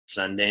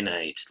Sunday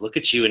night. Look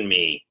at you and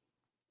me.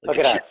 Look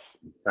at You us.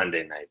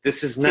 Sunday night.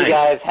 This is Two nice.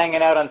 guys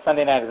hanging out on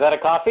Sunday night. Is that a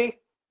coffee?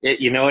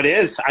 It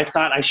is. I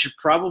thought I should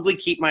probably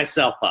keep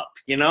myself up.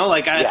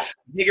 Like I Yeah.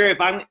 figure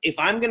if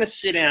I'm going to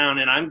sit down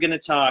and I'm going to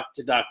talk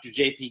to Dr.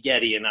 JP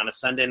Gedeon on a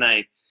Sunday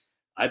night,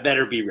 I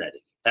better be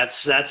ready.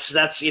 That's I've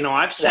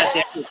sat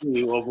down with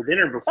you over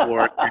dinner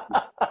before.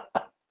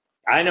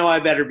 I know I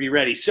better be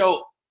ready.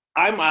 So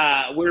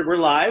we're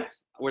live.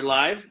 We're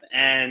live,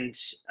 and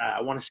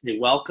I want to say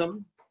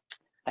welcome.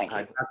 Thank you.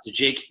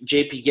 Dr.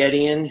 JP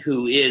Gedeon,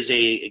 who is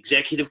a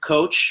executive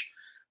coach,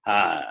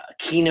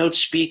 keynote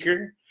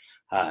speaker,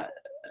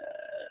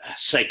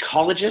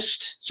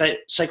 psychologist,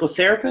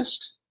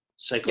 psychotherapist.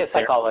 Yeah,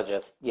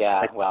 psychologist.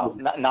 Yeah, well,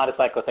 not a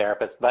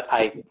psychotherapist, but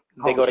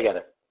they go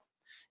together.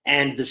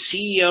 And the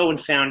CEO and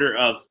founder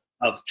of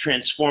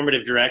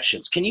Transformative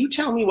Directions. Can you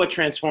tell me what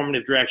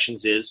Transformative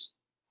Directions is?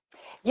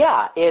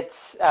 Yeah,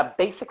 it's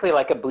basically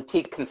like a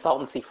boutique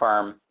consultancy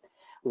firm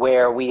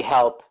where we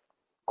help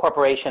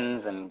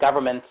corporations and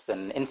governments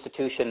and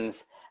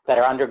institutions that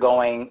are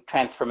undergoing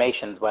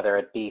transformations, whether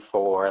it be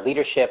for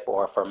leadership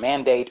or for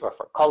mandate or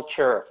for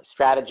culture or for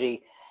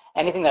strategy,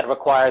 anything that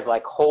requires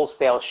like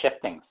wholesale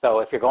shifting. So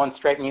if you're going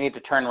straight and you need to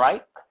turn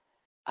right,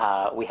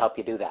 we help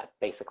you do that,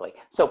 basically.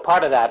 So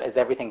part of that is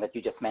everything that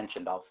you just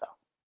mentioned also.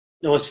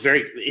 No, it's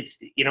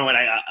you know what,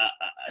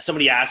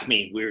 somebody asked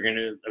me,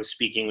 I was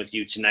speaking with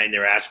you tonight, and they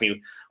were asking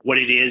me what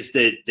it is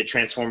that the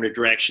Transformative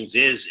Directions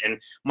is, and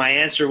my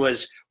answer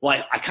was,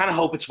 well, I kind of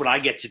hope it's what I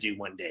get to do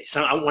one day.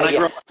 So when I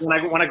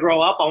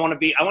grow up, I want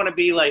to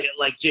be like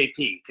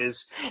JP,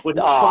 because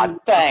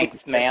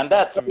thanks, man,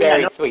 that's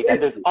very sweet. And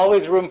there's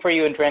always room for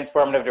you in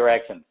Transformative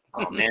Directions.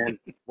 Oh man,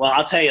 well,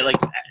 I'll tell you, like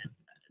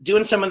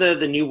doing some of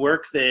the new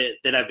work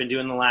that I've been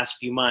doing the last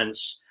few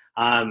months.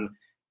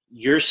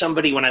 You're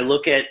somebody, when I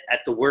look at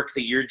the work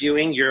that you're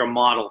doing, you're a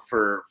model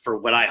for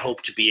what I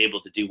hope to be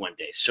able to do one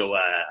day. So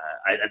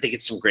I think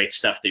it's some great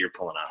stuff that you're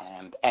pulling off.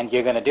 And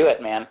you're gonna do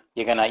it, man.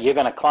 You're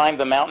gonna climb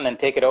the mountain and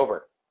take it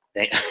over.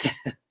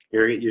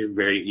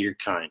 You're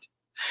kind.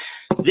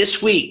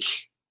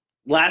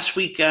 Last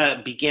week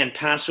began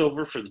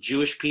Passover for the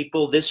Jewish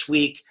people. This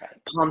week,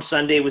 Palm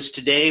Sunday was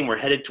today, and we're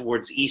headed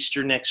towards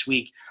Easter next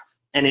week.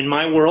 And in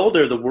my world,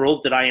 or the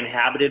world that I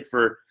inhabited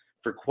for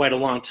quite a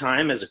long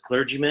time as a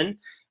clergyman,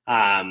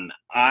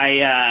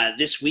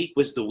 this week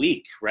was the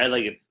week, right?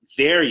 Like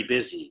very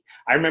busy.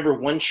 I remember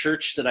one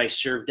church that I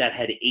served at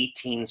had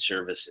 18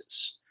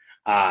 services.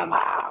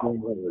 Wow.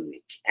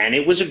 And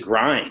it was a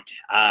grind.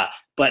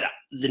 But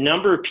the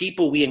number of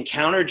people we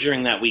encountered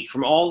during that week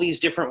from all these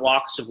different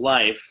walks of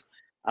life,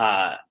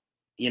 that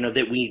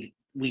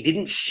we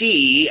didn't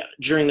see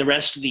during the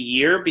rest of the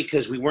year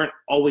because we weren't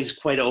always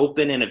quite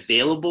open and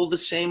available the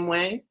same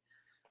way.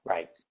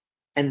 Right.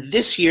 And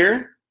this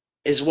year,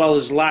 as well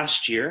as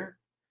last year,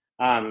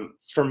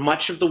 for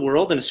much of the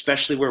world, and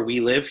especially where we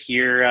live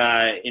here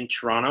in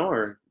Toronto,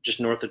 or just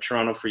north of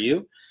Toronto for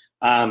you,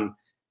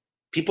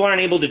 people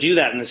aren't able to do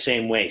that in the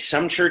same way.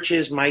 Some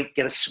churches might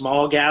get a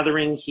small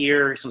gathering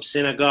here. Some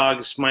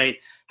synagogues might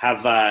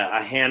have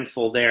a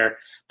handful there,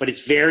 but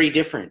it's very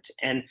different.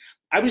 And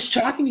I was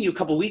talking to you a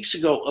couple of weeks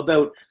ago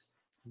about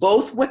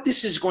both what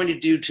this is going to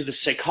do to the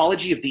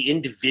psychology of the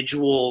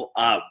individual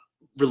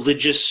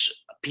religious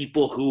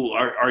people who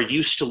are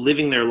used to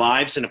living their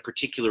lives in a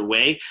particular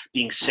way,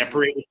 being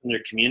separated from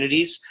their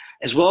communities,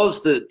 as well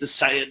as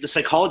the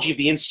psychology of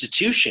the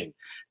institution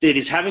that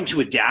is having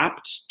to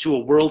adapt to a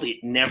world it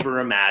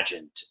never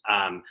imagined.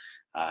 What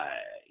I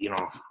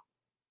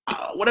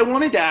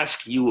wanted to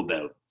ask you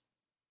about,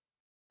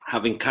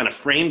 having kind of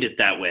framed it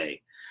that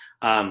way,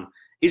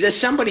 is as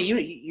somebody,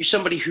 you're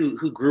somebody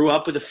who grew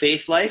up with a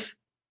faith life,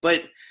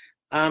 but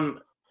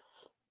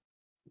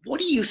what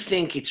do you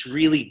think it's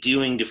really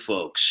doing to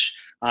folks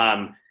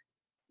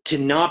to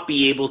not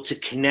be able to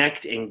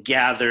connect and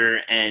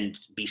gather and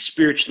be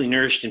spiritually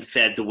nourished and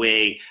fed the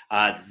way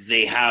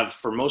they have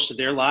for most of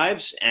their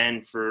lives,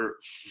 and for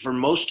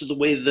most of the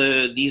way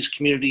these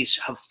communities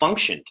have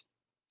functioned?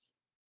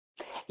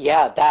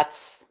 Yeah,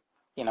 that's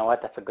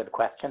a good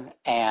question.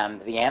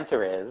 And the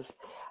answer is,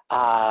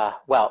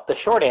 the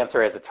short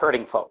answer is it's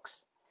hurting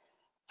folks.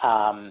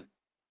 I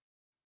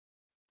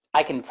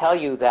can tell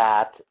you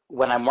that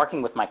when I'm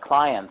working with my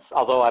clients,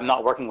 although I'm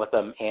not working with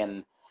them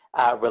in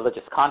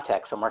religious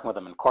contexts, I'm working with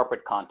them in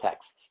corporate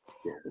contexts.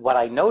 Yeah. What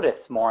I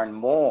notice more and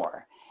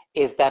more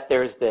is that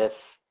there's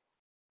this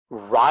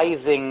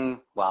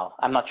rising, well,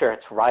 I'm not sure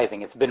it's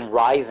rising, it's been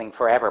rising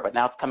forever, but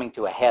now it's coming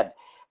to a head,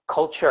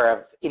 culture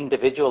of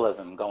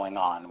individualism going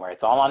on, where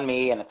it's all on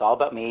me and it's all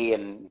about me,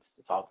 and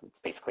it's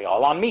basically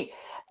all on me.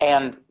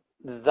 And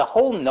the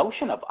whole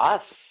notion of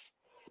us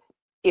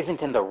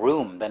isn't in the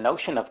room. The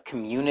notion of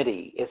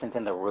community isn't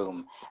in the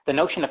room. The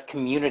notion of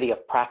community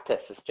of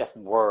practice is just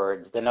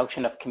words. The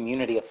notion of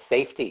community of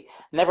safety,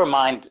 never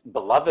mind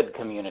beloved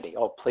community.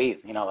 Oh,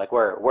 please,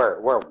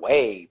 we're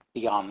way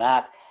beyond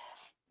that.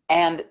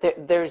 And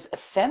there's a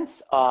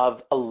sense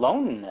of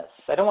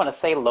aloneness. I don't want to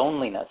say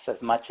loneliness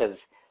as much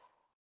as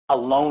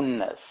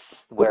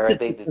aloneness, where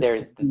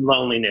there's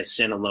loneliness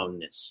and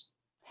aloneness.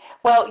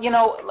 Well,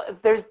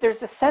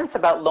 there's a sense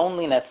about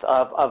loneliness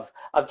of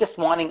just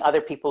wanting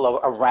other people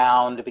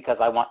around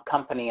because I want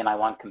company and I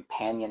want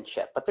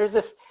companionship. But there's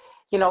this,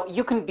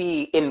 you can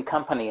be in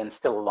company and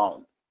still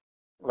alone,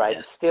 right?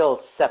 Yes. Still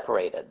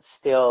separated,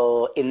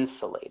 still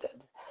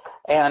insulated.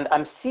 And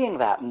I'm seeing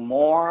that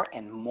more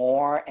and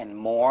more and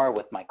more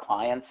with my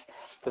clients.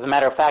 As a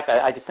matter of fact,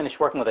 I just finished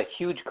working with a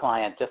huge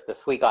client just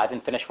this week. I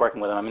didn't finish working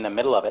with him. I'm in the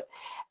middle of it.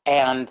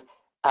 And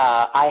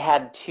I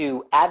had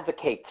to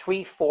advocate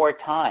 3-4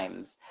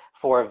 times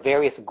for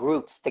various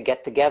groups to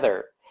get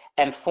together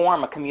and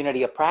form a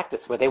community of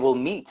practice where they will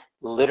meet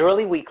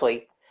literally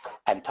weekly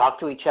and talk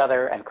to each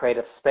other and create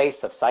a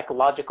space of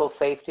psychological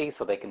safety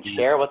so they can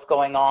share what's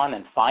going on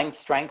and find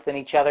strength in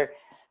each other.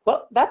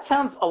 Well, that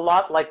sounds a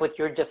lot like what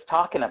you're just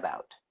talking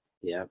about.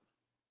 Yeah.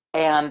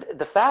 And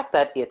the fact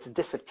that it's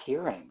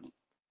disappearing,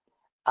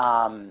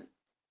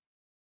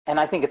 and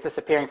I think it's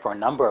disappearing for a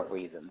number of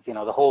reasons.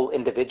 The whole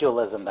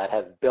individualism that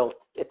has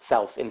built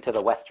itself into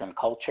the Western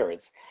culture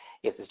is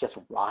just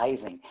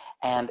rising.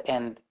 And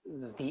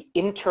the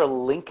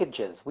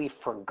interlinkages, we've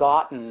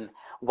forgotten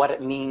what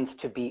it means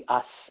to be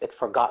us. It's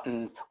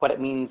forgotten what it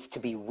means to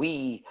be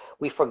we.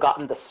 We've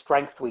forgotten the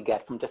strength we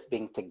get from just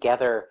being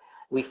together.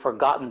 We've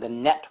forgotten the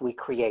net we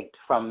create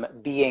from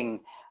being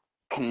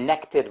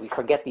connected. We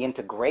forget the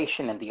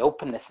integration and the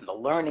openness and the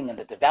learning and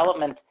the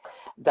development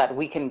that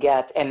we can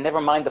get, and never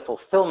mind the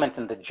fulfillment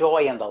and the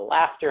joy and the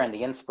laughter and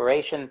the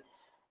inspiration.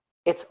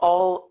 It's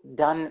all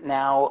done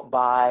now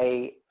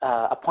by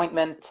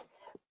appointment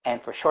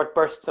and for short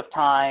bursts of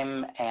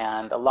time,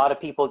 and a lot of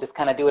people just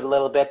kind of do it a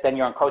little bit, then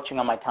you're encroaching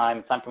on my time,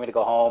 it's time for me to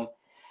go home.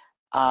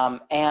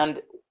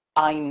 And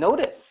I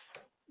notice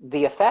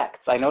the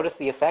effects. I notice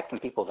the effects in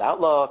people's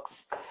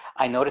outlooks.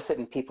 I notice it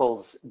in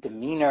people's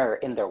demeanor,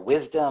 in their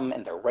wisdom,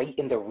 in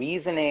their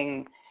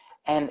reasoning,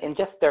 and in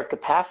just their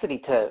capacity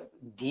to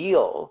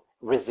deal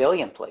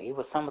resiliently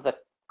with some of the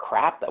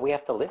crap that we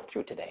have to live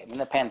through today. I mean,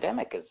 the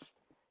pandemic that's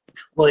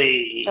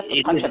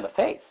a punch in the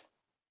face.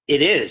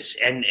 It is,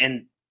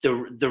 and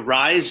the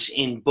rise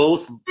in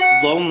both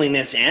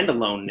loneliness and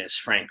aloneness,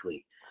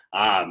 frankly,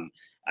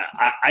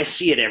 I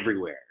see it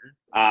everywhere.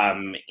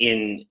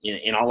 In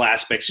all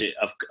aspects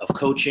of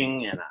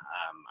coaching, and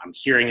I'm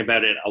hearing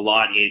about it a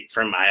lot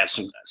I have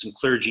some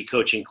clergy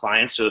coaching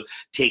clients, so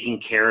taking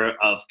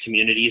care of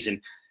communities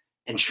and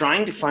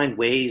trying to find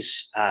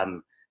ways I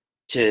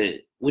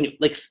have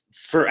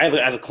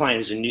a client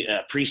who's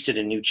a priest at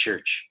a new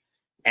church,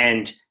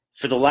 and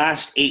for the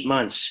last 8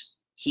 months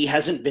he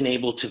hasn't been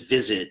able to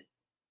visit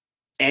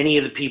any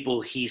of the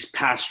people he's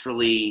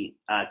pastorally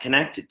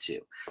connected to.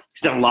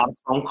 He's done a lot of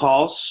phone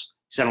calls.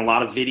 He's done a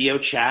lot of video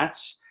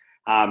chats,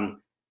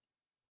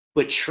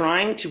 but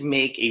trying to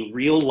make a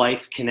real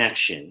life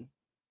connection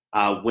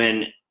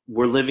when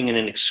we're living in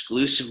an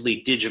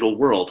exclusively digital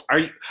world.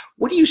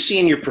 What do you see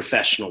in your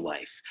professional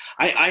life?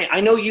 I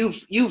know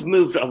you've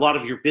moved a lot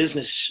of your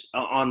business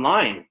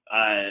online.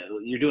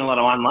 You're doing a lot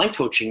of online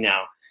coaching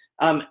now.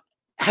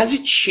 Has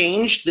it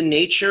changed the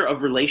nature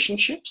of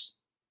relationships?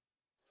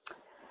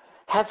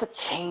 Has it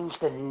changed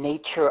the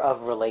nature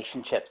of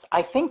relationships?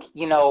 I think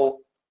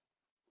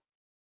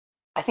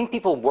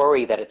people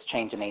worry that it's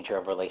changed the nature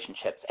of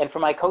relationships. And for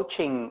my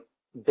coaching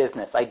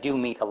business, I do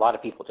meet a lot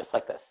of people just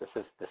like this.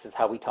 This is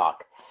how we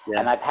talk. Yeah.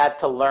 And I've had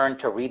to learn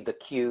to read the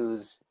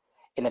cues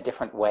in a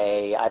different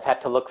way. I've had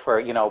to look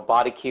for,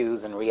 body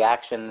cues and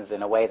reactions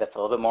in a way that's a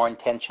little bit more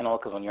intentional,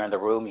 because when you're in the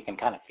room, you can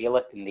kind of feel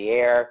it in the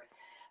air.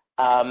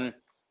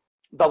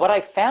 But what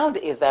I found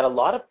is that a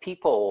lot of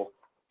people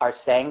are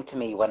saying to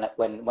me when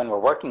we're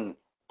working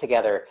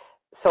together,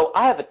 so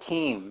I have a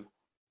team,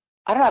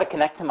 I don't know how to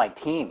connect to my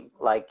team.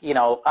 Like,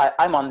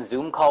 I'm on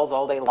Zoom calls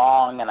all day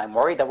long, and I'm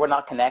worried that we're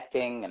not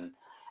connecting, and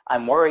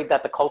I'm worried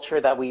that the culture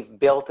that we've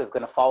built is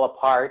going to fall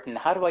apart, and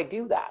how do I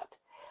do that?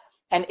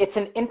 And it's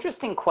an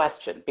interesting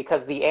question,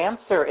 because the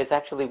answer is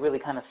actually really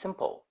kind of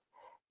simple.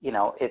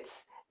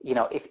 It's,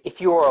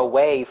 if you are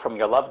away from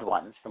your loved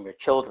ones, from your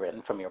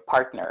children, from your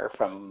partner,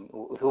 from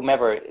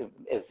whomever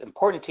is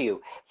important to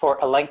you for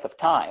a length of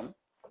time,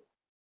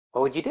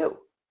 what would you do?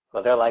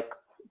 Well, they're like,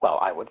 well,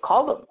 I would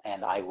call them,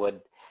 and I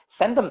would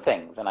send them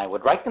things, and I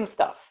would write them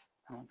stuff.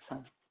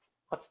 So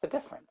what's the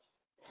difference?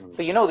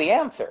 So you know the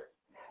answer.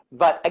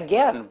 But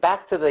again,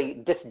 back to the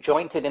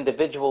disjointed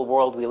individual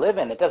world we live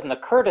in, it doesn't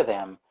occur to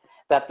them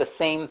that the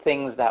same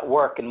things that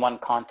work in one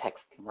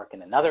context can work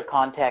in another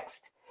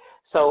context.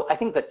 So I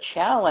think the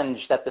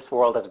challenge that this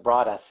world has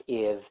brought us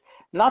is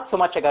not so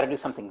much I got to do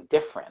something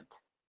different,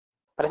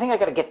 but I think I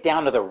got to get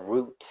down to the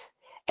root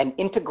and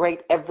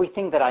integrate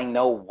everything that I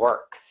know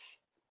works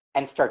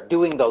and start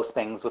doing those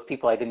things with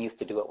people I didn't used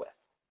to do it with.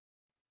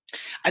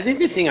 I think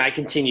the thing I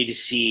continue to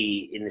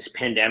see in this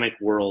pandemic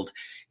world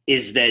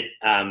is that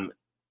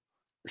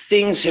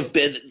things have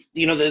been,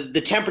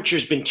 the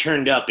temperature's been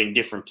turned up in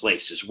different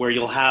places, where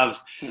you'll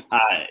have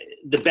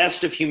the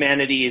best of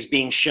humanity is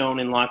being shown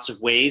in lots of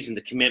ways, and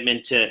the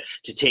commitment to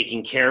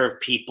taking care of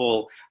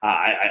people.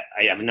 I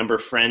have a number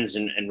of friends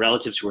and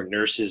relatives who are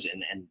nurses,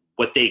 and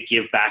what they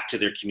give back to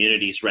their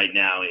communities right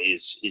now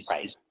is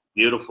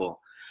beautiful.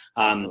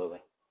 Absolutely.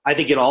 I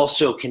think it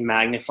also can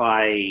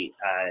magnify,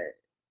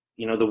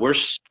 the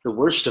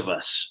worst of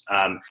us,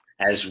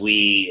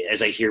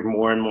 as I hear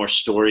more and more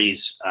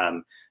stories,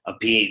 of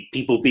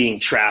people being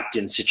trapped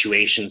in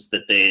situations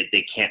that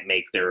they can't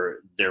make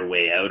their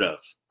way out of.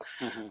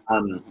 Hmm.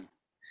 Um, Hmm.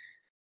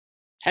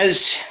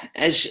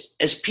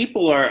 as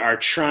people are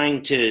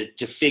trying to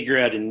figure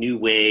out a new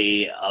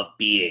way of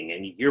being,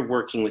 and you're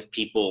working with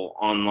people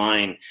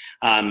online,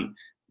 um,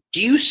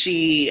 do you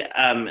see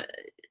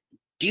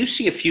do you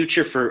see a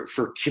future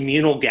for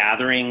communal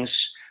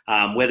gatherings,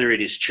 whether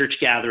it is church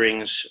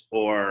gatherings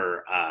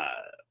or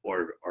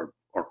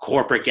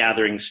corporate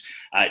gatherings,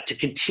 to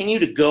continue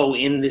to go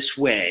in this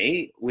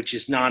way, which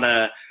is not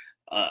a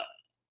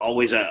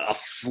always a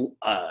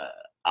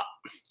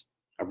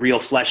real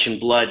flesh and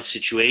blood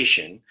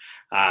situation?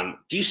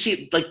 Do you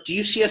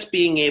see us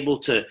being able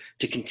to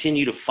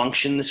continue to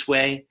function this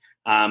way,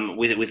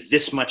 with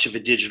this much of a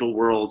digital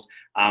world,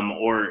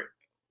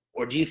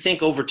 or do you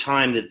think over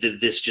time that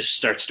this just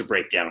starts to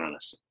break down on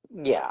us?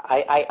 Yeah,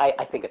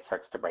 I think it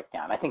starts to break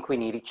down. I think we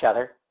need each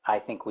other. I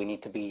think we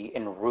need to be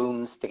in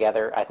rooms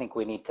together. I think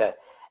we need to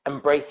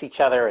embrace each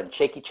other and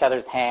shake each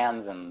other's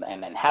hands and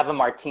have a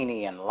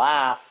martini and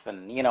laugh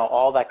and,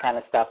 all that kind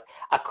of stuff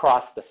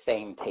across the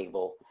same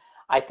table.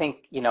 I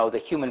think,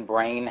 the human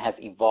brain has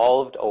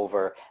evolved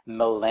over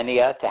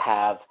millennia to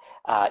have,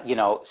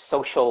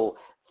 social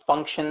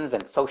functions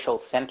and social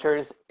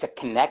centers to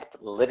connect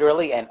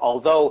literally. And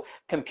although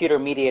computer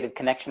mediated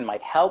connection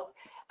might help,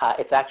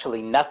 it's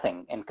actually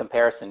nothing in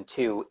comparison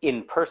to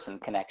in-person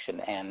connection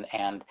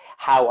and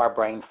how our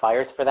brain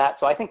fires for that.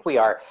 So I think we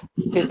are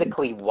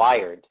physically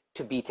wired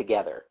to be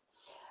together.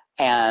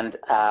 And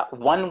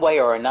one way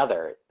or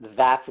another,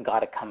 that's got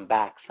to come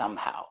back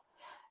somehow.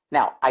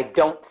 Now, I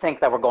don't think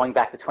that we're going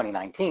back to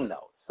 2019,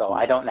 though. So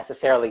I don't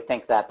necessarily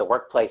think that the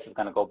workplace is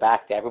going to go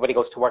back to everybody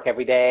goes to work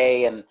every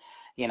day and,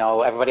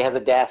 everybody has a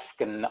desk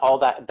and all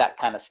that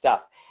kind of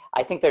stuff.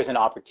 I think there's an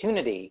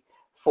opportunity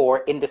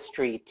for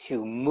industry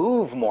to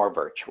move more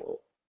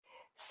virtual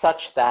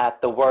such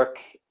that the work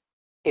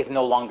is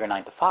no longer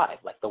 9 to 5.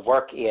 Like the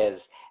work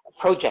is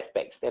project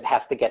based. It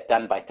has to get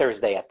done by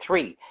Thursday at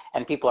 3.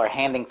 And people are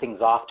handing things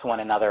off to one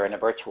another in a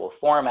virtual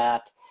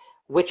format,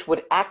 which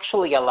would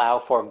actually allow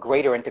for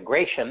greater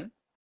integration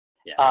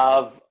Yeah.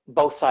 of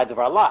both sides of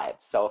our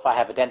lives. So if I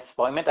have a dentist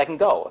appointment, I can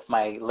go. If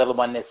my little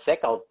one is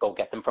sick, I'll go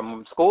get them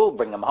from school,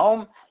 bring them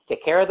home,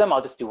 take care of them.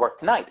 I'll just do work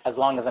tonight, as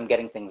long as I'm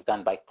getting things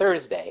done by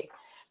Thursday,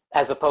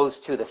 as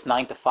opposed to this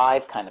 9 to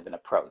 5 kind of an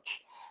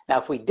approach. Now,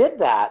 if we did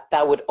that,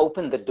 that would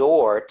open the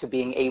door to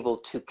being able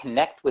to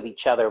connect with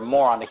each other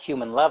more on a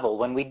human level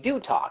when we do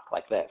talk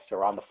like this,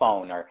 or on the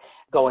phone, or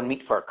go and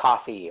meet for a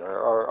coffee,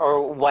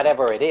 or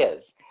whatever it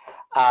is.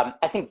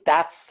 I think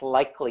that's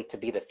likely to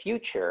be the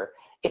future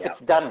if Yeah.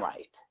 it's done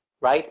right,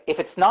 right? If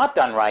it's not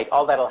done right,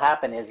 all that'll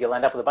happen is you'll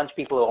end up with a bunch of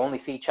people who only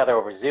see each other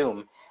over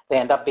Zoom. They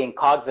end up being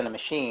cogs in a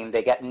machine.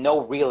 They get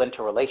no real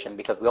interrelation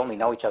because we only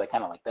know each other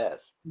kind of like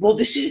this, Well,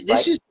 this is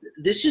this right? is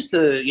this is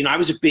the I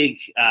was a big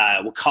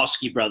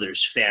Wachowski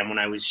brothers fan when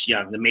I was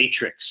young. The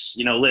Matrix,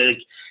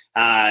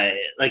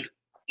 like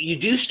you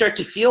do start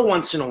to feel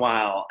once in a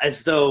while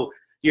as though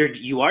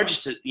you are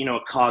just a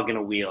cog in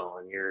a wheel,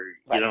 and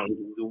Right,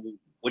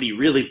 what do you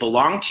really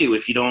belong to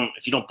if you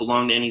don't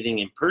belong to anything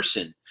in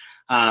person?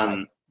 right.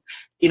 Um,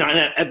 and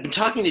I've been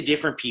talking to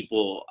different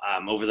people,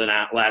 over the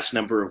last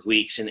number of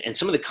weeks, and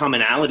some of the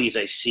commonalities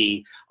I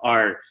see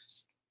are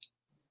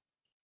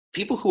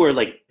people who are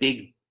like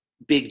big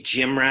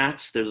gym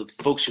rats. They're the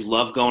folks who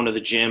love going to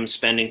the gym,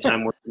 spending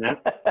time working out.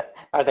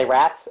 Are they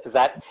rats? Is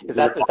that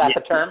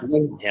the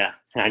term? Yeah,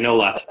 I know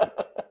lots.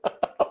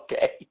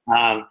 Okay.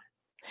 Um,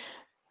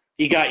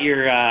 you got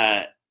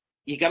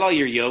all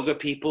your yoga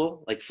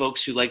people, like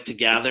folks who like to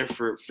gather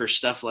for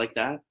stuff like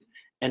that.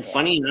 And Yeah.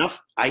 funny enough,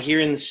 I hear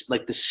in this,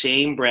 like the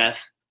same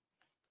breath,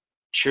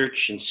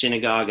 church and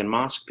synagogue and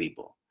mosque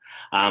people,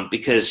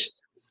 because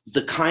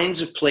the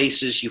kinds of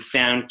places you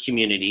found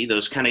community,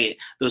 those kind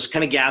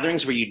of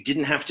gatherings where you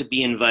didn't have to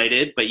be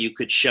invited, but you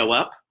could show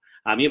up.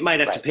 You might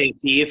have to Right. pay a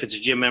fee if it's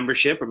a gym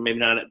membership, or maybe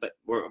not,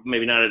 or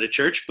maybe not at a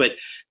church, but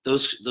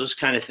those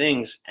kind of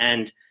things.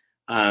 And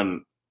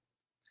um,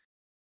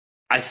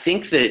 I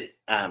think that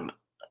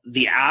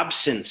the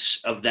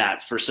absence of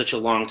that for such a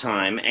long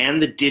time,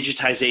 and the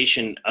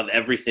digitization of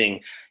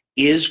everything,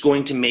 is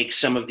going to make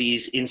some of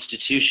these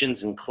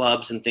institutions and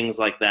clubs and things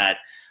like that,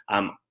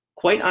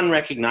 quite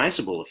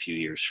unrecognizable a few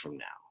years from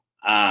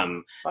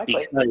now.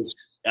 Likely. Because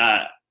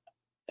uh,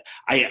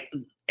 I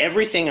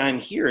everything I'm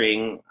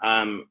hearing,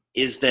 uh,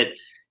 is that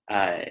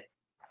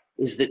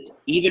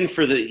even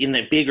in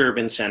the big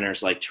urban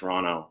centers like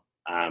Toronto,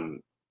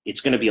 it's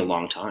going to be a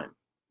long time.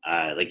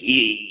 Like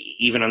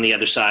even on the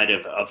other side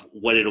of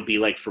what it'll be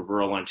like for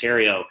rural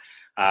Ontario,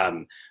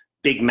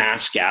 big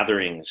mass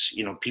gatherings.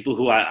 People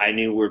who I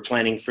knew were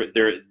planning for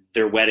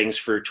their weddings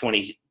for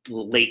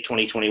late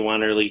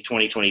 2021, early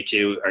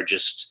 2022 are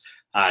just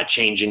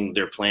changing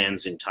their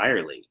plans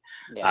entirely.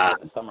 Yeah, Uh,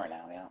 into the summer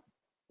now. Yeah.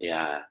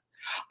 yeah.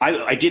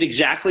 I did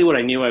exactly what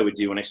I knew I would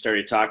do when I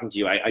started talking to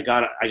you. I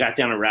got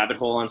down a rabbit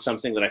hole on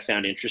something that I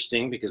found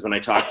interesting because when I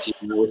talk to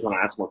you, I always want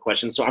to ask more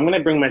questions. So I'm going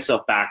to bring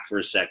myself back for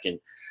a second,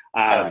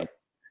 All um, right.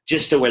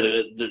 just to where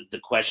the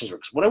questions were.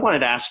 'Cause what I wanted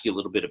to ask you a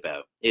little bit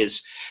about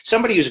is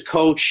somebody who's a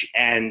coach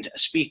and a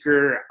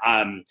speaker,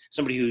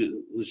 somebody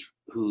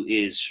who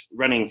is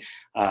running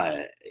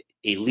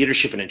a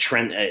leadership and a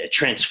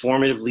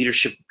transformative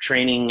leadership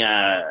training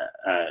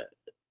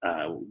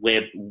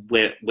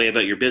way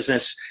about your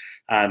business.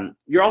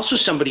 You're also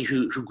somebody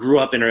who grew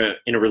up in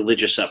a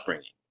religious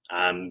upbringing.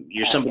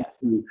 You're somebody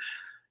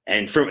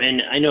Yes. who,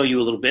 and I know you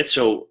a little bit,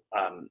 so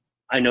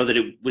I know that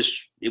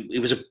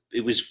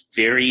it was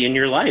very in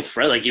your life,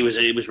 right? Like it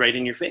was right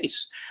in your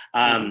face.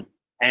 Mm-hmm.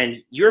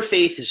 And your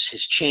faith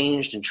has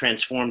changed and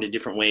transformed in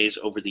different ways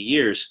over the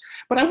years.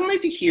 But I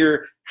wanted to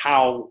hear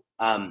how,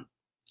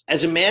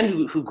 as a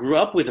man who grew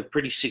up with a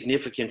pretty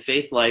significant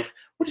faith life,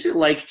 what is it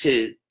like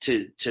to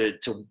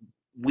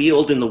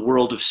wield in the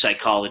world of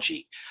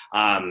psychology,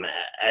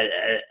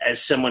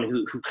 as someone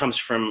who comes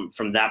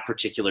from that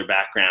particular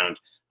background,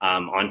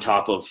 on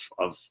top of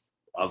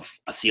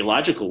a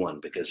theological one?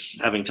 Because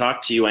having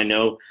talked to you, I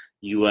know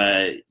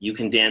you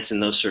can dance in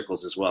those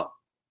circles as well.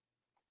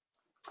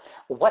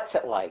 What's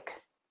it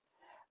like?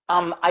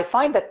 I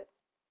find that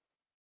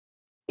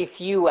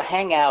if you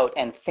hang out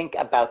and think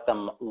about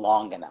them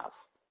long enough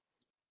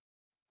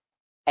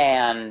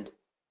and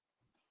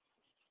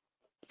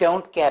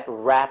don't get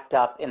wrapped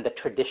up in the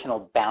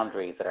traditional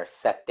boundaries that are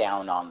set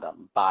down on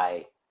them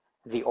by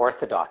the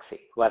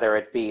orthodoxy, whether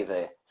it be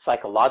the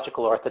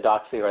psychological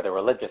orthodoxy or the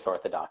religious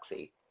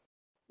orthodoxy,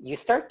 you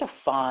start to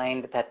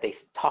find that they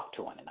talk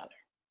to one another.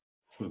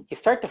 You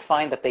start to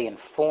find that they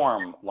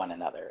inform one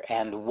another,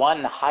 and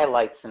one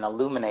highlights and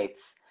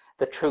illuminates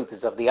the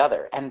truths of the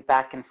other, and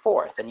back and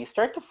forth. And you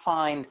start to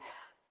find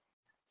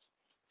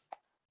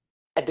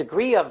a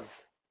degree of,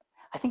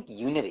 I think,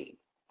 unity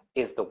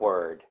is the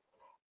word,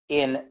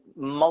 in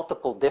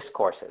multiple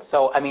discourses.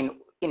 So, I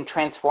mean, in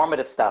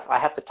transformative stuff, I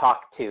have to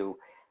talk to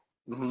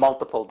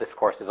multiple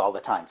discourses all the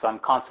time. So I'm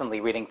constantly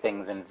reading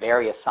things in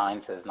various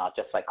sciences, not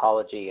just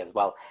psychology, as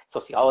well,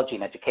 sociology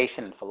and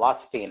education and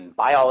philosophy and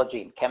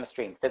biology and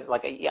chemistry and physics.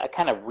 Like I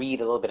kind of read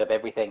a little bit of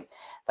everything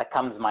that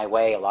comes my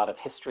way, a lot of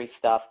history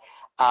stuff,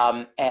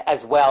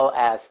 as well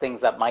as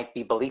things that might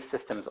be belief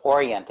systems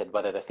oriented,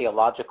 whether they're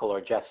theological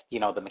or just,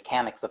 you know, the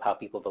mechanics of how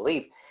people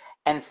believe.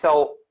 And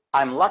so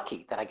I'm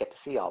lucky that I get to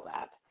see all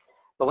that.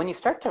 But when you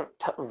start to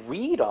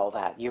read all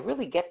that, you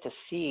really get to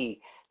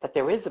see that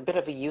there is a bit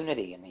of a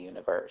unity in the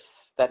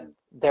universe, that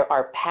there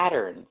are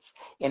patterns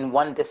in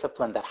one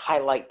discipline that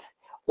highlight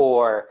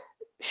or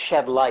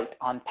shed light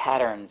on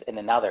patterns in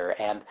another.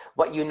 And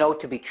what you know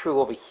to be true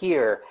over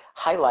here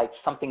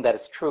highlights something that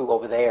is true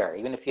over there,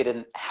 even if you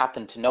didn't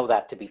happen to know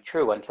that to be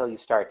true until you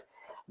start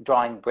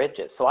drawing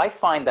bridges. So I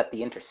find that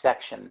the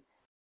intersection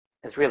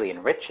is really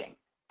enriching,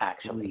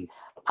 actually.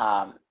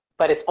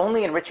 But it's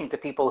only enriching to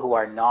people who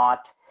are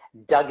not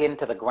dug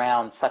into the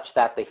ground such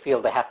that they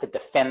feel they have to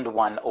defend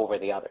one over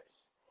the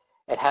others.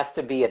 It has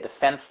to be a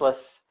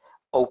defenseless,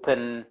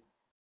 open,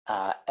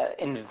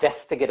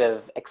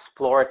 investigative,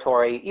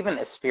 exploratory, even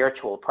a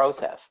spiritual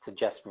process to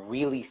just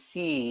really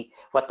see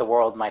what the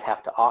world might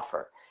have to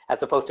offer,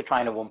 as opposed to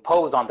trying to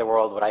impose on the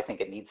world what I think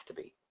it needs to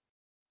be.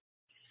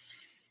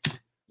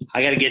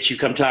 I got to get you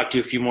come talk to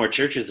a few more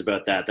churches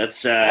about that.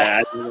 That's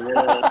that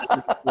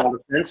makes a lot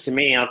of sense to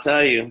me. I'll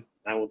tell you.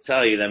 I will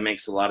tell you that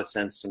makes a lot of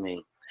sense to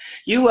me.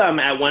 You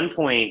at one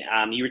point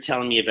you were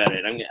telling me about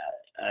it.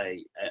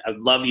 I'd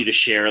love you to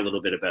share a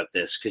little bit about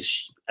this,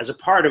 because as a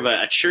part of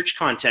a church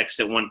context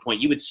at one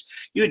point, you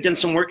had done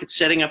some work at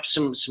setting up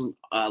some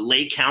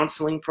lay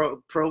counseling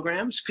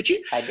programs. Could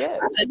you? I did.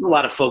 I have a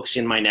lot of folks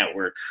in my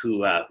network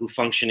who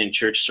function in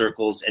church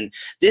circles, and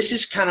this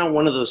is kind of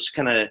one of those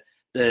kind of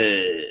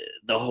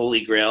the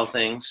holy grail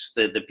things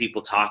that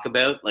people talk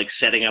about, like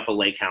setting up a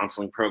lay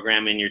counseling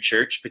program in your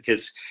church.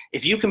 Because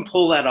if you can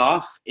pull that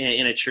off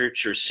in a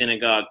church or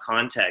synagogue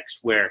context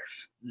where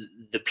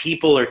the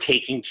people are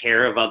taking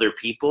care of other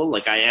people,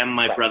 like I am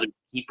my brother's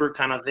keeper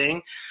kind of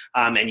thing,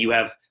 and you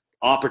have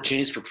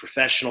opportunities for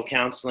professional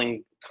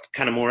counseling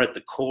kind of more at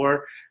the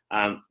core.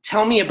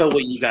 Tell me about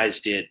what you guys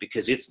did,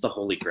 because it's the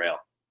holy grail.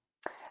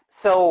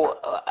 So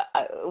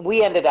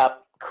we ended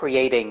up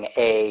creating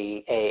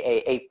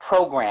a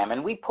program,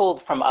 and we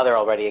pulled from other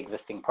already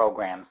existing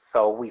programs.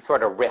 So we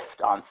sort of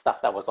riffed on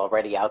stuff that was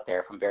already out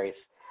there from various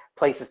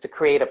places to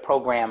create a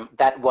program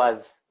that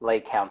was lay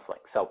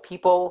counseling. So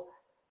people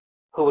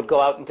who would go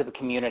out into the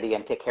community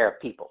and take care of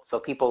people. So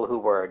people who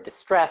were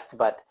distressed,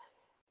 but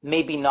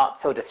maybe not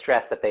so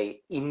distressed that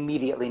they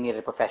immediately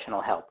needed professional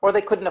help, or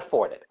they couldn't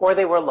afford it, or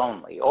they were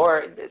lonely,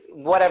 or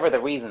whatever the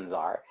reasons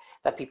are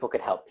that people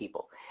could help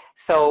people.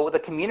 So the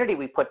community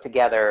we put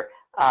together,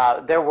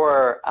 there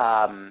were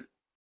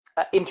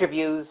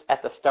interviews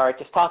at the start,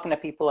 just talking to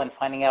people and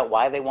finding out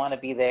why they want to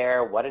be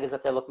there, what it is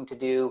that they're looking to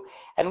do.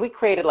 And we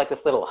created like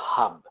this little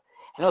hub.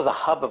 And it was a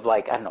hub of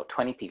like, I don't know,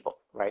 20 people.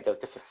 right? It was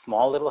just a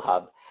small little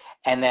hub.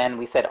 And then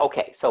we said,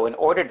 okay, so in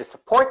order to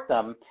support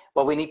them,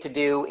 what we need to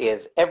do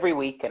is every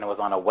week, and it was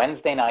on a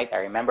Wednesday night, I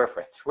remember,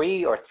 for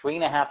 3 or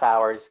 3.5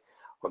 hours,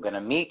 we're going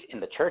to meet in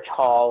the church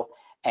hall,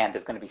 and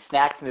there's going to be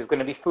snacks and there's going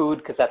to be food,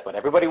 because that's what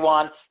everybody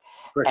wants.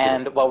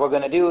 And what we're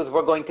going to do is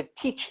we're going to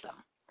teach them.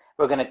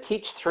 We're going to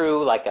teach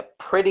through like a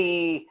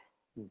pretty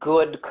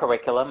good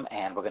curriculum,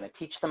 and we're going to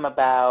teach them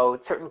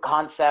about certain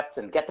concepts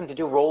and get them to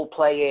do role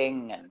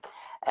playing and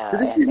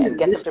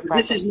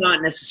This is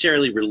not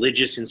necessarily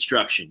religious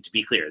instruction, to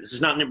be clear. This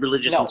is not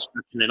religious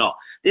instruction at all.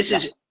 This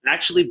is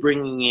actually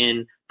bringing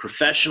in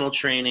professional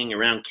training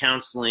around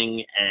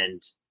counseling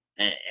and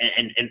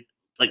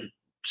like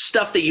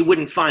stuff that you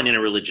wouldn't find in a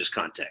religious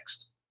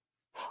context.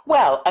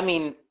 Well, I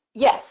mean,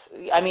 yes.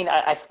 I mean,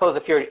 I suppose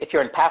if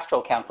you're in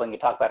pastoral counseling, you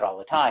talk about it all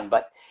the time,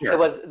 but it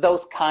was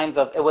those kinds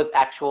of, it was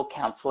actual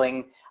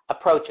counseling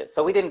approaches.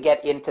 So we didn't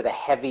get into the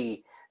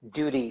heavy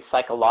duty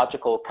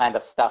psychological kind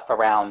of stuff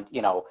around,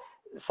 you know,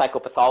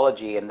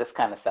 psychopathology and this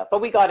kind of stuff.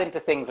 But we got into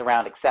things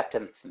around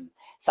acceptance and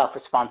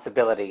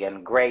self-responsibility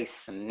and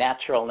grace and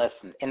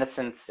naturalness and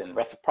innocence and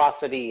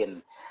reciprocity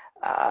and,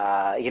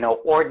 you know,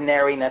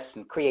 ordinariness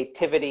and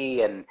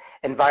creativity and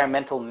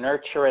environmental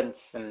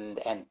nurturance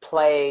and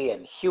play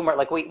and humor.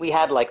 Like we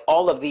had like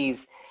all of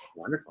these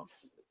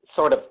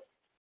sort of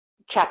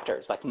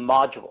chapters, like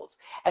modules,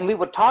 and we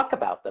would talk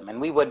about them,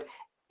 and we would,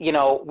 you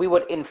know, we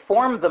would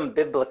inform them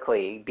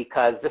biblically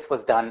because this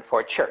was done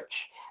for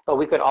church. But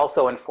we could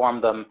also inform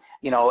them,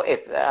 you know,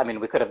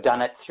 we could have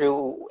done it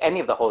through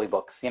any of the holy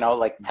books, you know,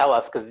 like tell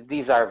us, because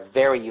these are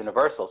very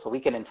universal. So we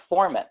can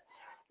inform it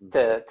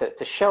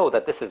to show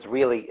that this is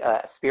really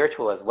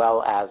spiritual as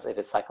well as it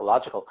is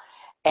psychological.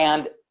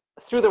 And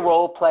through the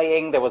role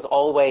playing, there was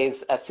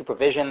always a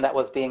supervision that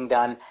was being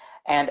done.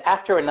 And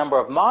after a number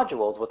of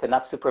modules with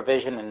enough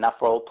supervision,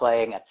 enough role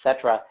playing,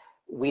 etc.,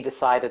 we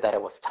decided that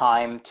it was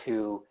time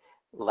to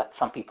let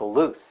some people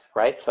loose,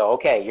 right? So,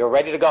 okay, you're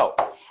ready to go.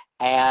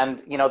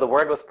 And, you know, the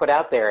word was put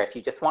out there. If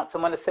you just want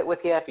someone to sit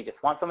with you, if you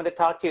just want someone to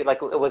talk to you,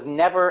 like it was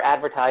never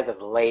advertised as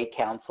lay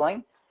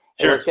counseling.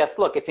 Sure. It was just,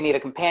 look, if you need a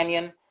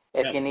companion,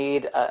 if you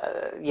need,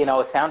 you know,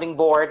 a sounding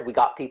board, we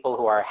got people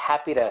who are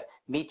happy to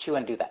meet you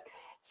and do that.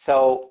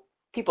 So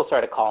people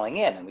started calling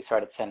in, and we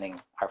started sending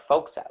our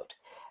folks out.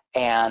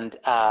 And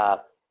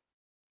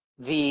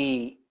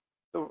the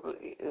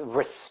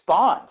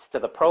response to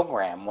the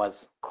program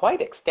was quite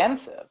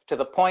extensive, to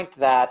the point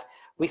that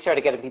we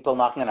started getting people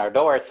knocking on our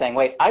door saying,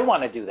 wait, I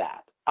want to do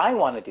that. I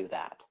want to do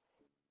that.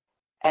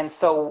 And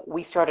so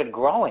we started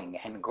growing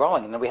and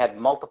growing, and then we had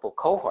multiple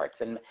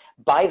cohorts. And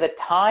by the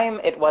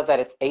time it was at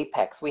its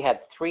apex, we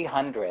had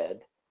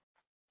 300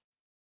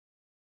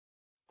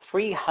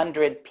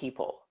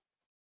 people.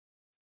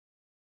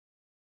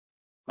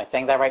 Am I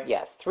saying that right?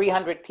 Yes,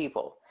 300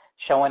 people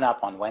showing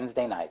up on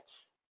Wednesday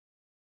nights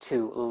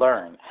to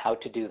learn how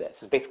to do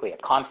this. It's basically a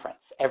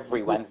conference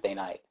every Wednesday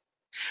night.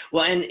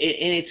 Well, and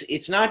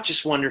it's not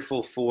just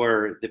wonderful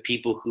for the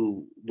people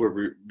who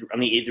were,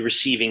 the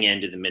receiving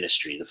end of the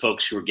ministry, the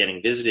folks who are getting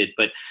visited,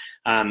 but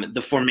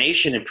the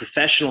formation and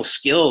professional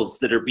skills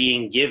that are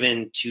being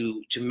given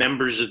to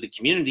members of the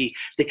community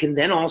that can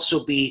then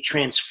also be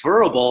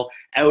transferable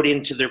out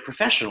into their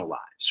professional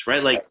lives,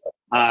 right?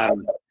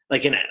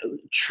 Like in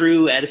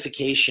true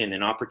edification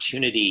and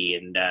opportunity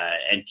and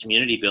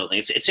community building.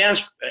 It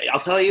sounds, I'll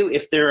tell you,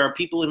 if there are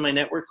people in my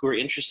network who are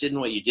interested in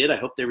what you did, I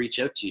hope they reach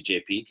out to you,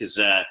 JP, because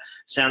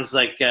sounds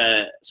like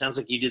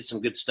you did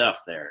some good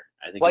stuff there.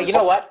 I think. Well, you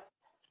know what?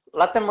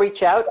 Let them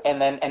reach out,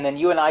 and then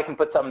you and I can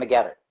put something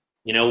together.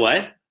 You know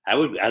what?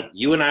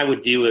 You and I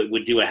would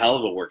do a hell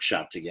of a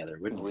workshop together,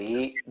 wouldn't we?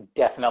 We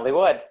definitely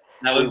would.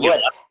 That would be.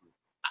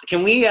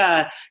 Can we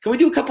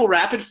do a couple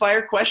rapid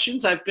fire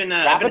questions?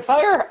 Rapid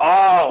fire?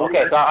 Oh,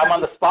 okay. So I'm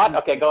on the spot.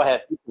 Okay, go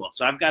ahead. Cool.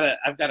 So I've got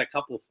a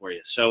couple for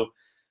you. So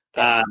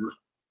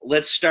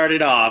let's start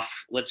it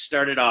off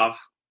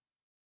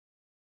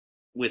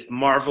with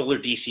Marvel or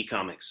DC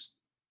Comics.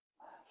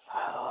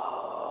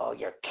 Oh,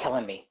 you're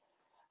killing me.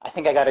 I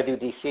think I got to do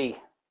DC.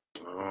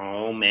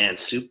 Oh man,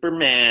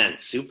 Superman.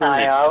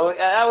 I know.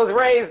 I was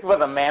raised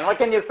with him, man. What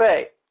can you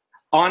say?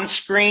 On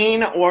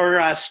screen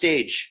or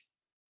stage?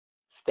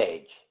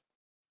 Stage.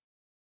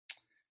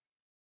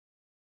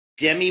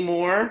 Demi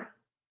Moore.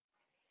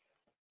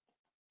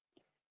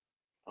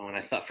 Oh, and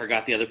I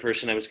forgot the other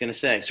person I was going to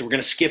say. So we're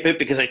going to skip it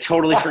because I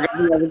totally forgot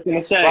who I was going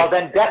to say. Well,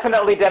 then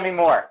definitely Demi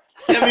Moore.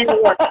 Demi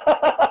Moore.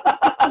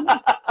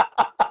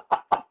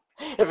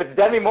 If it's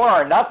Demi Moore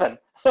or nothing.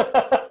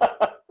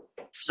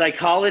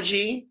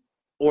 Psychology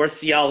or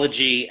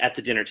theology at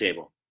the dinner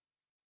table?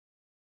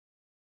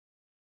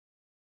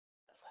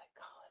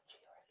 Psychology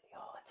or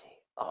theology?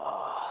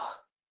 Oh.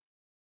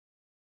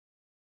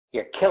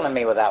 You're killing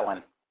me with that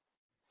one.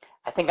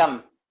 I think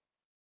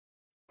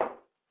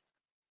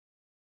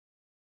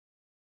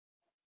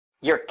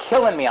you're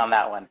killing me on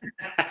that one.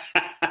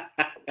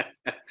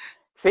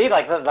 See,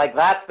 like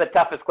that's the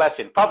toughest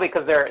question. Probably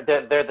because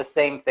they're the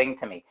same thing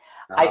to me.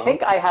 Oh. I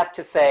think I have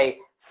to say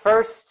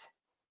first.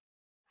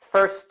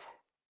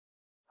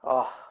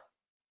 Oh,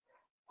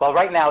 Well,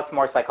 right now it's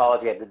more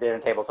psychology at the dinner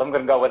table, so I'm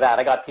going to go with that.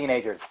 I got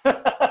teenagers.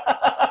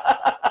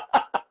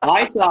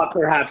 I thought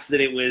perhaps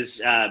that it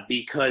was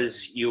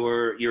because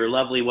your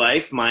lovely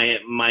wife,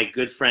 my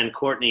good friend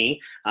Courtney,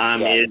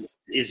 Yes,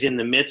 is in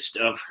the midst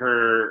of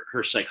her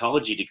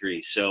psychology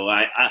degree. So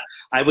I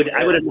would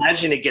it is.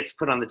 imagine it gets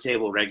put on the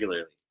table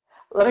regularly.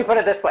 Let me put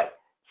it this way.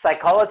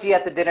 Psychology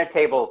at the dinner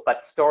table,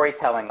 but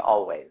storytelling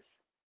always.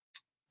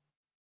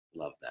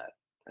 Love that.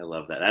 I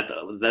love that.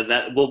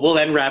 That we'll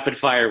end rapid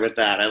fire with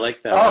that. I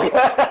like that. Oh,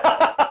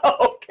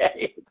 yeah.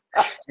 Okay.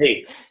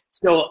 Hey,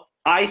 so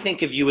I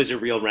think of you as a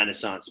real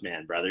Renaissance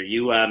man, brother.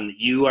 You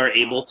are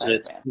able to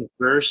Thanks, man.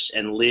 converse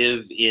and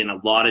live in a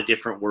lot of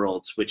different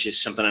worlds, which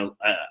is something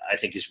I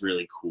think is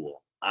really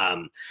cool.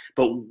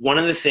 But one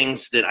of the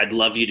things that I'd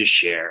love you to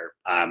share,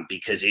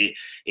 because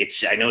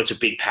it's I know it's a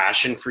big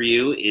passion for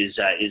you, is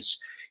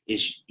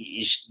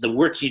the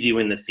work you do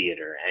in the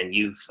theater, and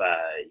you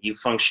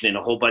function in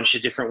a whole bunch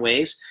of different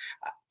ways.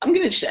 I'm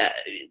going to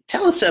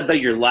tell us about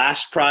your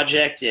last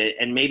project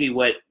and maybe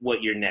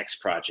what your next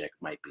project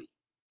might be.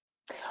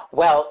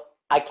 Well,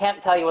 I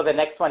can't tell you what the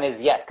next one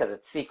is yet because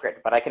it's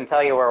secret, but I can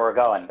tell you where we're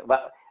going.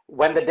 But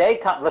when the day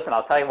comes, listen,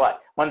 I'll tell you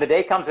what, when the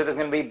day comes where there's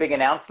going to be a big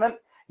announcement,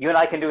 you and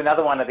I can do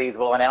another one of these.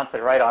 We'll announce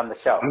it right on the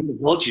show. I'm going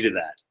to hold you to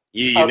that.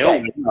 You Okay. know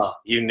me well.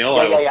 You know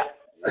Yeah, I yeah, will. yeah.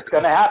 It's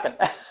going to happen.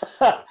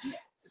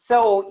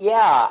 So,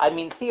 yeah, I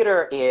mean,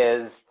 theater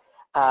is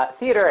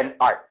theater and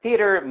art.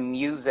 Theater,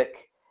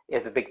 music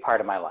is a big part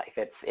of my life.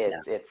 It's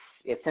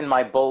in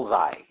my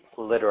bullseye,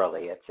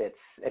 literally. It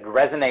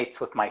resonates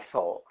with my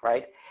soul,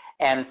 right?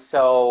 And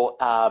so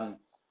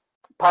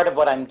part of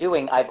what I'm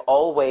doing, I've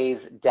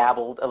always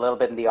dabbled a little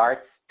bit in the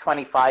arts.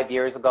 25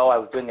 years ago, I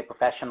was doing it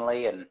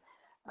professionally, and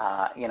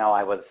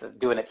I was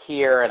doing it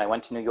here, and I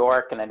went to New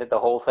York, and I did the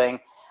whole thing.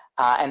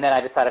 And then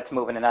I decided to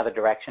move in another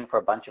direction for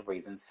a bunch of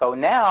reasons. So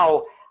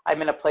now I'm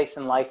in a place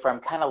in life where I'm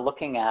kind of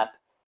looking at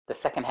the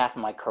second half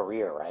of my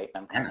career, right?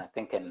 I'm kind of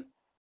thinking,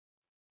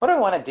 what do I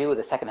want to do with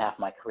the second half of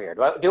my career?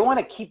 Do I want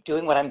to keep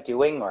doing what I'm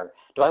doing, or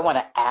do I want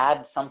to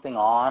add something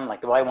on?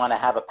 Like, do I want to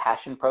have a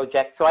passion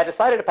project? So I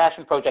decided a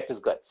passion project is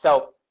good.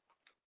 So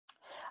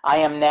I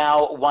am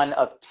now one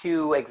of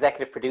two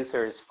executive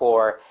producers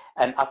for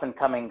an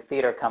up-and-coming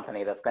theater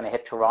company that's going to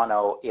hit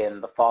Toronto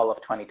in the fall of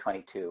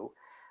 2022.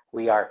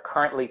 We are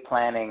currently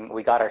planning,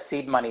 we got our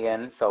seed money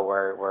in, so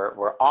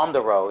we're on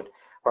the road.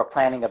 We're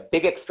planning a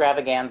big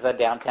extravaganza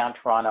downtown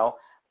Toronto.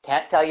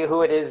 Can't tell you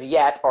who it is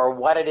yet or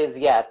what it is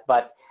yet,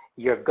 but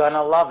you're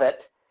gonna love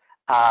it.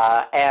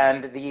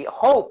 And the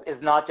hope is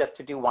not just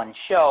to do one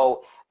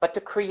show, but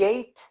to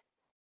create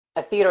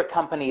a theater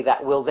company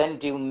that will then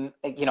do,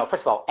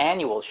 first of all,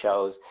 annual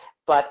shows,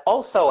 but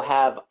also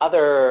have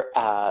other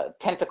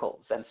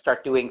tentacles and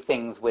start doing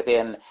things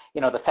within,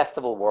 the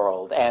festival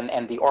world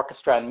and the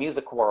orchestra and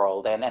music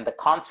world and the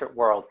concert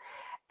world.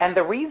 And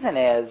the reason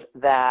is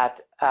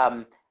that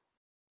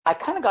I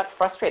kind of got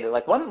frustrated.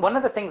 Like one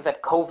of the things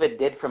that COVID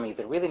did for me is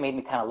it really made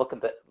me kind of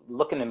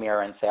look in the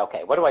mirror and say,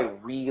 okay, what do I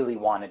really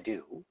want to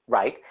do,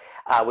 right?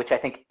 Which I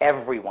think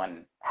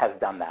everyone has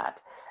done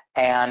that.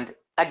 And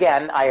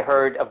again, I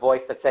heard a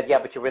voice that said, yeah,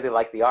 but you really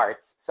like the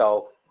arts.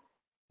 So,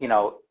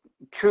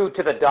 true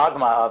to the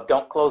dogma of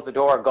don't close the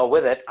door, go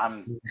with it,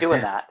 I'm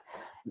doing that.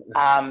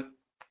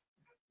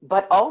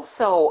 But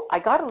also, I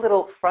got a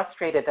little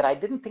frustrated that I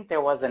didn't think there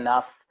was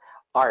enough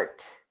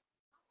art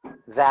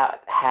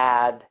that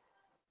had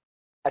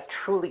a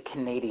truly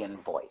Canadian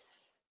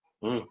voice.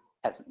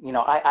 As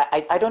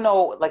I don't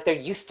know, like there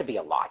used to be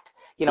a lot.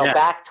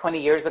 Back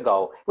 20 years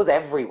ago, it was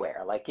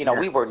everywhere. Like,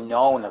 we were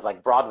known as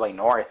like Broadway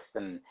North,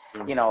 and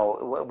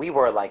we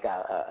were like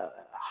a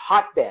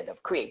hotbed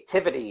of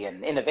creativity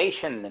and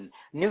innovation and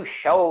new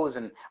shows,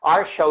 and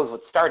our shows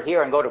would start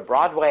here and go to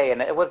Broadway, and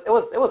it was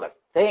a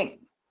thing.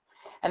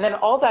 And then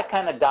all that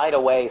kind of died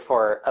away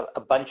for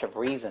a bunch of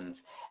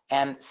reasons.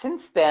 And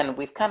since then,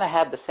 we've kind of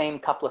had the same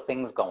couple of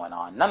things going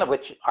on, none of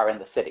which are in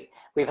the city.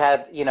 We've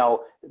had,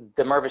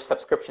 the Mirvish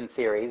subscription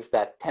series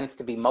that tends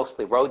to be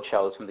mostly road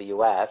shows from the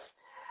US.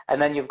 And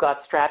then you've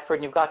got Stratford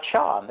and you've got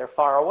Shaw, and they're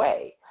far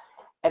away.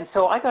 And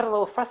so I got a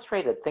little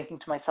frustrated thinking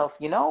to myself,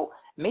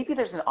 maybe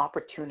there's an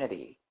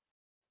opportunity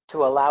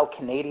to allow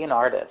Canadian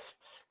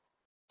artists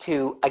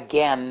to,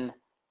 again,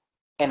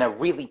 in a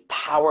really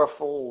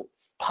powerful,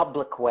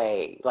 public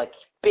way, like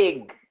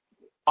big,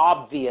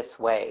 obvious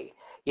way,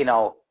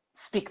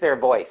 speak their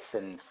voice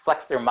and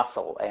flex their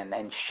muscle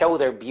and show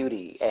their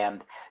beauty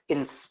and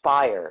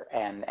inspire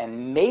and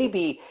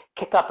maybe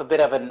kick up a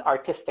bit of an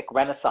artistic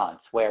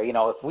renaissance where,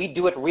 if we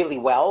do it really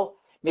well,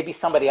 maybe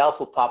somebody else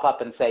will pop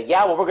up and say,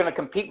 yeah, well, we're going to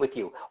compete with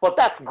you. Well,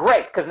 that's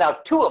great, because now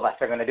two of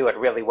us are going to do it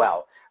really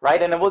well,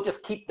 right? And then we'll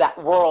just keep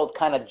that world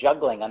kind of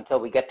juggling until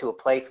we get to a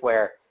place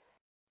where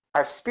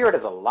our spirit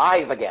is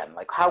alive again.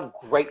 Like, how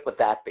great would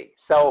that be?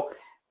 So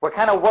we're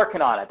kind of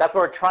working on it. That's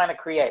what we're trying to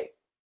create.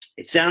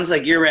 It sounds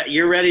like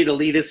you're ready to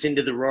lead us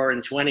into the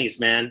roaring 20s,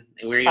 man.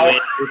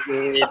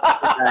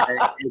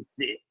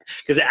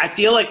 Because I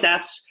feel like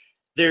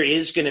there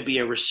is going to be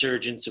a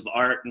resurgence of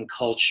art and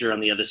culture on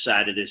the other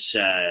side of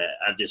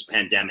this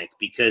pandemic,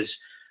 because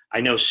I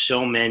know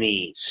so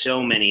many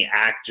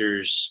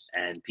actors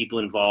and people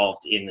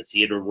involved in the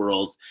theater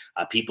world,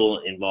 people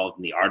involved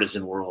in the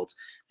artisan world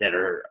that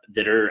are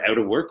out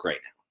of work right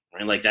now,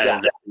 right? Like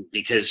Yeah.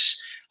 because,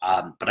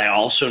 but I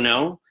also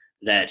know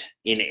that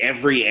in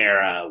every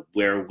era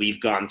where we've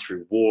gone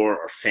through war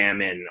or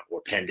famine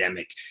or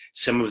pandemic,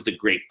 some of the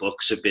great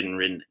books have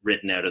been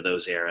written out of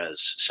those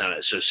eras.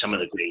 So some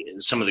of the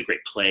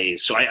great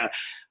plays. So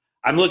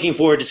I'm looking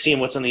forward to seeing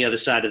what's on the other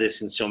side of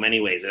this in so many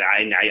ways. And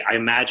I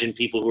imagine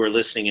people who are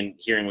listening and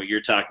hearing what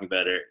you're talking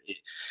about are,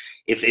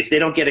 if they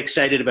don't get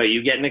excited about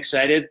you getting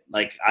excited,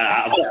 like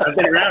I've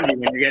been around you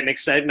when you're getting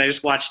excited, and I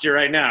just watched you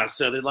right now.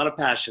 So there's a lot of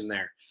passion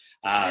there.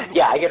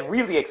 Yeah, I get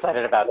really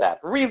excited about that.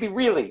 Really,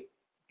 really.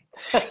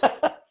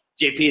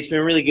 JP, it's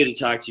been really good to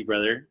talk to you,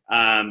 brother.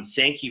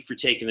 Thank you for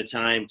taking the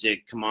time to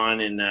come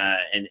on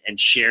and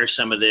share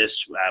some of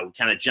this. We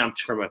kind of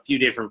jumped from a few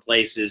different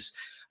places.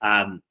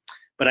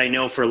 But I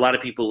know for a lot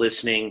of people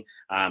listening,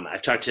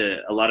 I've talked to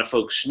a lot of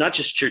folks, not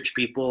just church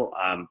people,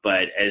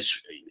 but as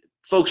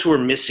folks who are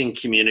missing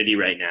community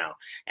right now.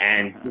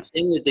 And the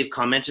thing that they've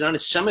commented on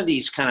is some of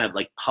these kind of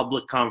like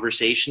public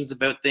conversations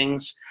about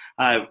things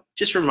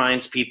just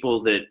reminds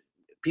people that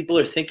people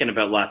are thinking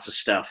about lots of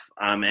stuff.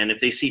 And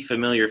if they see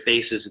familiar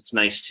faces, it's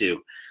nice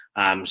too.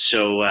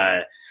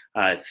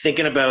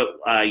 Thinking about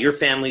your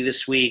family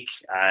this week,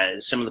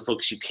 some of the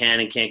folks you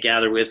can and can't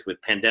gather with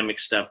pandemic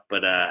stuff,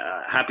 but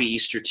happy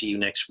Easter to you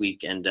next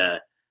week, and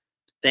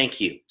thank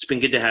you. It's been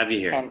good to have you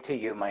here. And to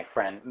you, my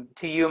friend.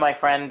 To you, my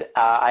friend,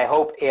 I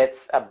hope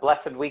it's a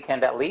blessed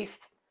weekend at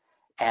least,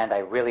 and I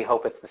really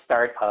hope it's the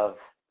start of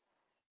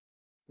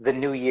the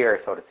new year,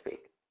 so to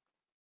speak.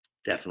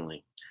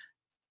 Definitely.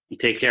 You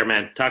take care,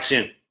 man. Talk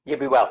soon. You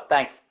be well.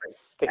 Thanks.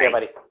 Take care,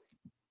 buddy.